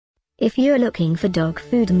If you're looking for dog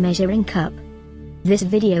food measuring cup, this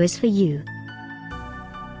video is for you.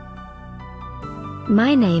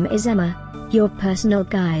 My name is Emma, your personal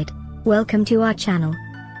guide. Welcome to our channel.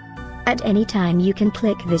 At any time you can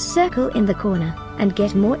click this circle in the corner, and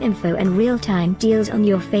get more info and real-time deals on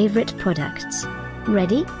your favorite products.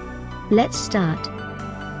 Ready? Let's start.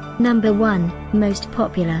 Number 1, Most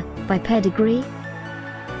Popular, by Pedigree.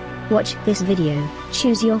 Watch this video,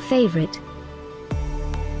 choose your favorite.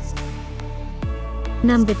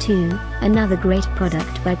 Number 2, another great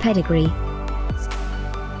product by Pedigree.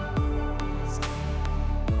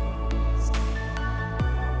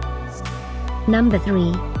 Number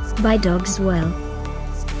 3, by Dogswell.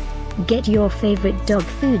 Get your favorite dog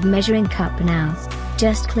food measuring cup now.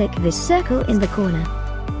 Just click this circle in the corner.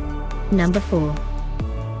 Number 4.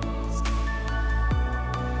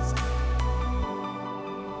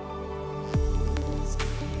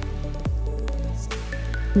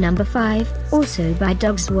 Number 5, also by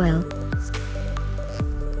Dogswell.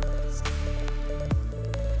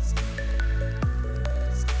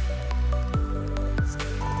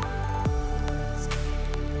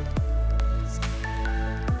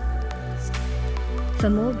 For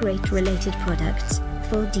more great related products,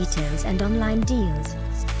 full details and online deals,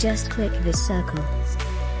 just click this circle.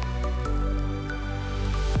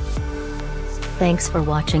 Thanks for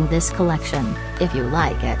watching this collection. If you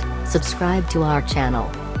like it, subscribe to our channel.